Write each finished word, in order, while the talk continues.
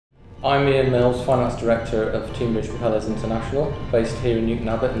I'm Ian Mills, Finance Director of Teignbridge Propellers International, based here in Newton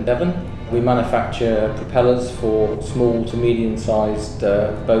Abbot in Devon. We manufacture propellers for small to medium-sized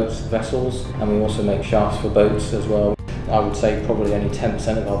boats, vessels, and we also make shafts for boats as well. I would say probably only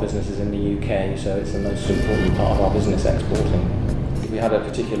 10% of our business is in the UK, so it's the most important part of our business, exporting. We had a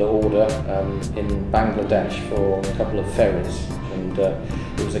particular order in Bangladesh for a couple of ferries, and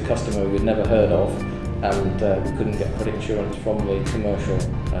it was a customer we'd never heard of, and we couldn't get credit insurance from the commercial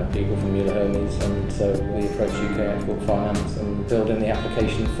people from Mueller Hermes, and so we approached UK Export Finance and filled in the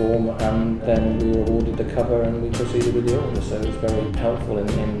application form, and then we were awarded the cover and we proceeded with the order. So it was very helpful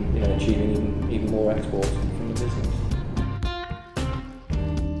in achieving even more exports.